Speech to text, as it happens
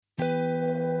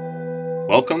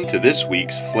Welcome to this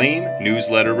week's Flame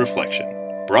Newsletter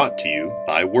Reflection, brought to you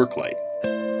by Worklight.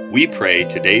 We pray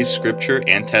today's scripture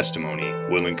and testimony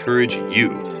will encourage you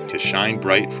to shine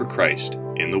bright for Christ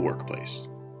in the workplace.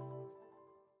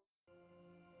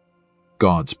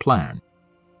 God's Plan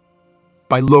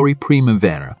by Lori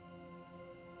Primavera.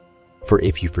 For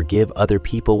if you forgive other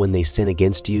people when they sin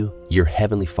against you, your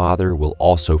heavenly Father will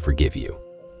also forgive you.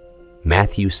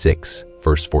 Matthew 6,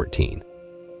 verse 14.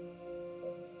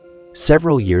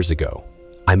 Several years ago,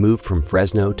 I moved from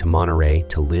Fresno to Monterey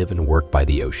to live and work by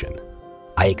the ocean.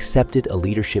 I accepted a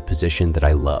leadership position that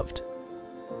I loved.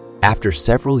 After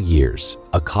several years,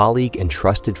 a colleague and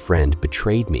trusted friend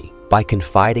betrayed me by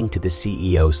confiding to the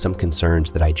CEO some concerns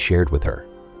that I'd shared with her.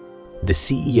 The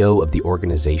CEO of the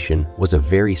organization was a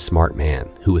very smart man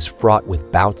who was fraught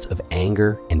with bouts of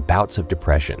anger and bouts of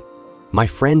depression. My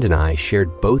friend and I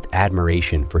shared both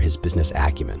admiration for his business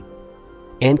acumen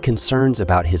and concerns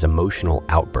about his emotional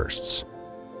outbursts.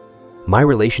 My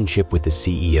relationship with the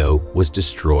CEO was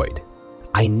destroyed.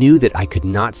 I knew that I could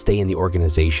not stay in the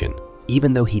organization,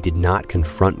 even though he did not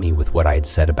confront me with what I had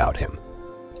said about him.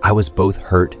 I was both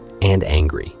hurt and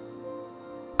angry.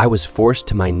 I was forced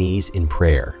to my knees in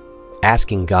prayer,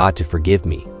 asking God to forgive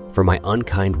me for my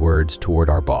unkind words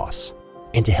toward our boss,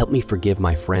 and to help me forgive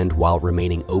my friend while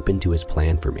remaining open to his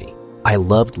plan for me. I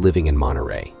loved living in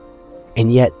Monterey, and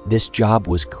yet this job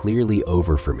was clearly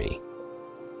over for me.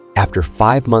 After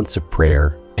 5 months of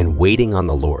prayer and waiting on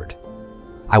the Lord,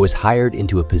 I was hired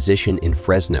into a position in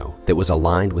Fresno that was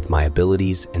aligned with my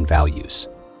abilities and values.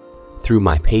 Through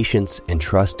my patience and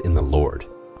trust in the Lord,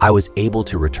 I was able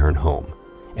to return home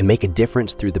and make a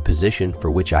difference through the position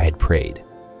for which I had prayed.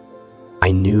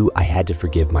 I knew I had to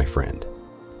forgive my friend.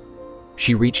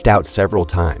 She reached out several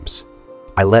times.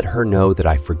 I let her know that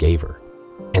I forgave her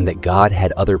and that God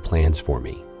had other plans for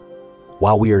me.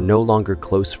 While we are no longer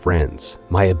close friends,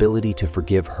 my ability to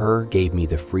forgive her gave me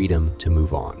the freedom to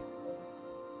move on.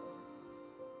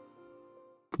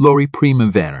 Lori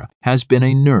Primavera has been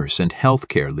a nurse and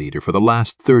healthcare leader for the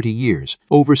last 30 years,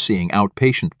 overseeing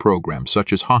outpatient programs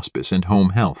such as hospice and home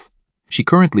health. She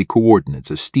currently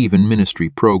coordinates a Stephen Ministry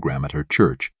program at her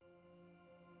church.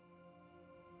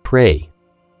 Pray.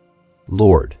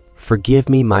 Lord, forgive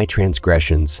me my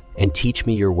transgressions and teach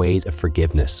me your ways of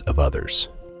forgiveness of others.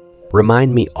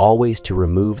 Remind me always to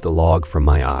remove the log from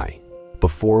my eye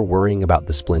before worrying about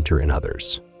the splinter in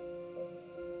others.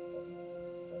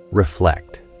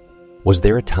 Reflect. Was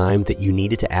there a time that you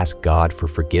needed to ask God for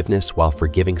forgiveness while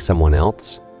forgiving someone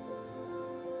else?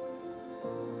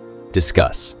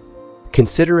 Discuss.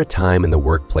 Consider a time in the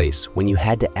workplace when you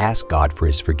had to ask God for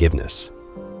His forgiveness,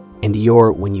 and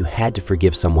when you had to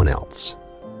forgive someone else.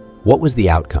 What was the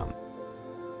outcome?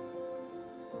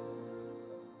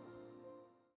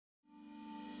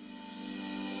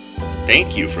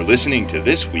 Thank you for listening to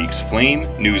this week's Flame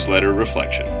Newsletter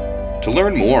Reflection. To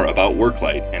learn more about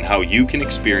Worklight and how you can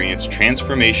experience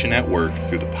transformation at work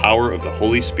through the power of the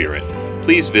Holy Spirit,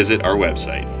 please visit our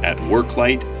website at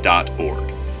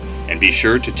worklight.org. And be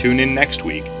sure to tune in next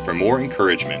week for more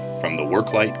encouragement from the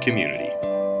Worklight community.